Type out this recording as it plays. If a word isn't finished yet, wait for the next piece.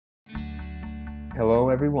Hello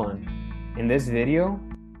everyone. In this video,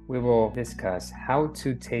 we will discuss how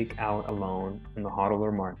to take out a loan from the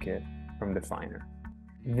HODLer market from Definer.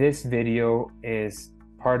 This video is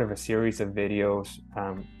part of a series of videos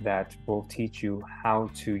that will teach you how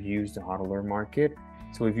to use the HODLer market.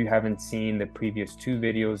 So if you haven't seen the previous two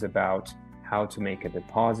videos about how to make a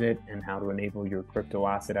deposit and how to enable your crypto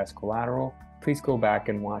asset as collateral, please go back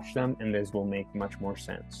and watch them, and this will make much more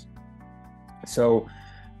sense. So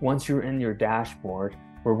once you're in your dashboard,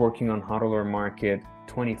 we're working on HODLer Market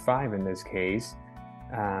 25 in this case.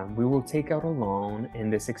 We will take out a loan. In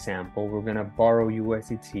this example, we're going to borrow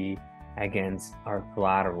USDT against our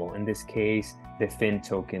collateral. In this case, the FIN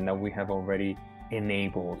token that we have already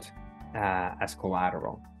enabled as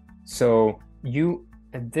collateral. So you,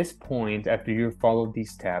 at this point, after you followed these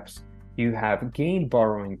steps, you have gained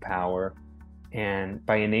borrowing power, and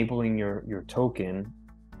by enabling your token,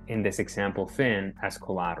 in this example FIN, as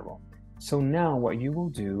collateral. So now what you will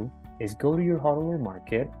do is go to your HODLer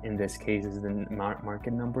market. In this case is the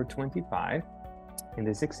market number 25 in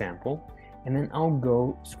this example, and then I'll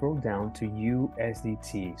go scroll down to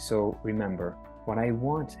USDT. So remember, what I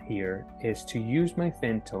want here is to use my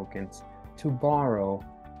FIN tokens to borrow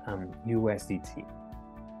USDT.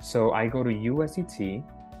 So I go to USDT.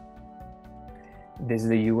 This is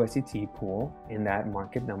the USDT pool in that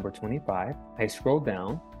market number 25. I scroll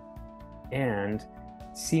down and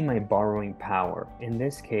see my borrowing power. In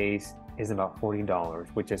this case is about $40,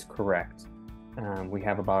 which is correct. We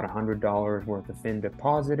have about $100 worth of FIN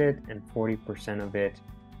deposited, and 40% of it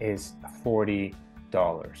is $40.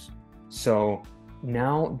 So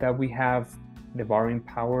now that we have the borrowing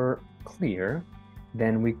power clear,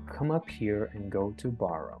 then we come up here and go to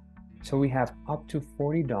borrow. So we have up to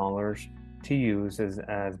 $40 to use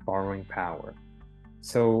as borrowing power.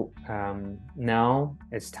 So now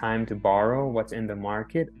it's time to borrow what's in the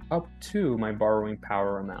market up to my borrowing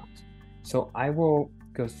power amount. So I will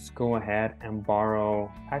just go ahead and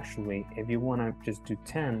borrow. Actually, if you want to just do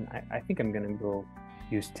 10, I think I'm going to go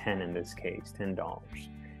use 10 in this case, $10,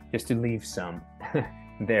 just to leave some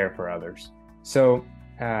there for others. So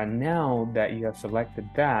now that you have selected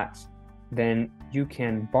that, then you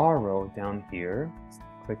can borrow down here.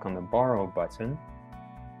 Click on the borrow button.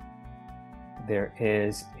 There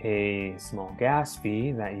is a small gas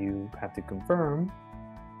fee that you have to confirm,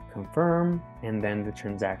 and then the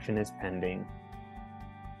transaction is pending.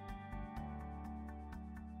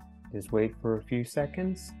 Just wait for a few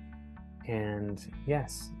seconds, and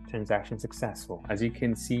yes, transaction successful. As you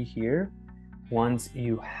can see here, once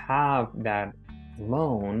you have that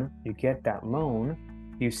loan, you get that loan,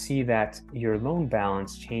 you see that your loan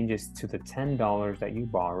balance changes to the $10 that you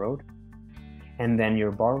borrowed, and then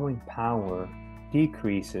your borrowing power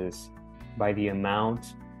decreases by the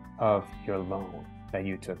amount of your loan that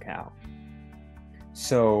you took out.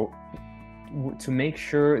 So to make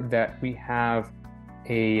sure that we have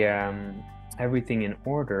everything in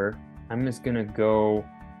order, I'm just gonna go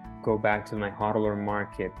back to my HODLer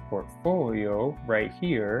market portfolio right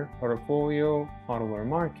here, portfolio HODLer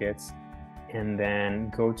markets, and then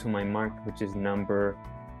go to my market, which is number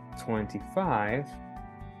 25,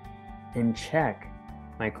 and check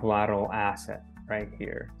my collateral asset right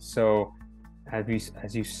here. So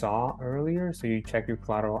as you saw earlier, so you check your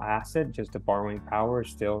collateral asset, just the borrowing power is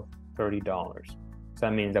still $30. So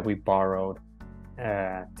that means that we borrowed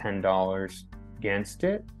 $10 against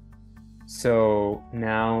it. So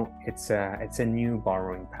now it's a new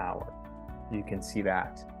borrowing power. You can see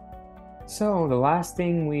that. So the last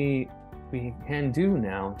thing we can do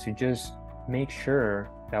now to just make sure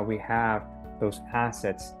that we have those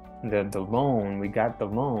assets, the loan, we got the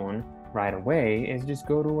loan right away, is just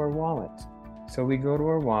go to our wallet. So we go to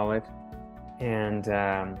our wallet, and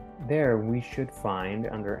there we should find,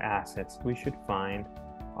 under assets, we should find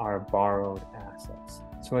our borrowed assets.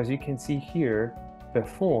 So as you can see here,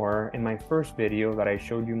 before, in my first video that I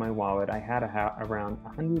showed you my wallet, I had around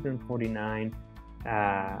 149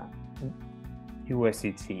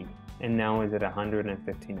 USDT, and now is at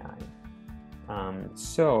 159.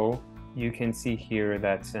 So you can see here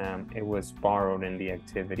that it was borrowed in the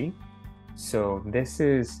activity. So this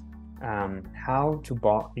is how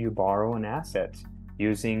you borrow an asset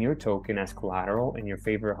using your token as collateral in your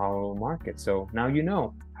favorite HODLer market. So now you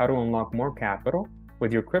know how to unlock more capital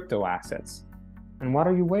with your crypto assets. And what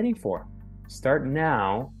are you waiting for? Start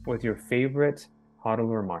now with your favorite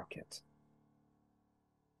HODLer market.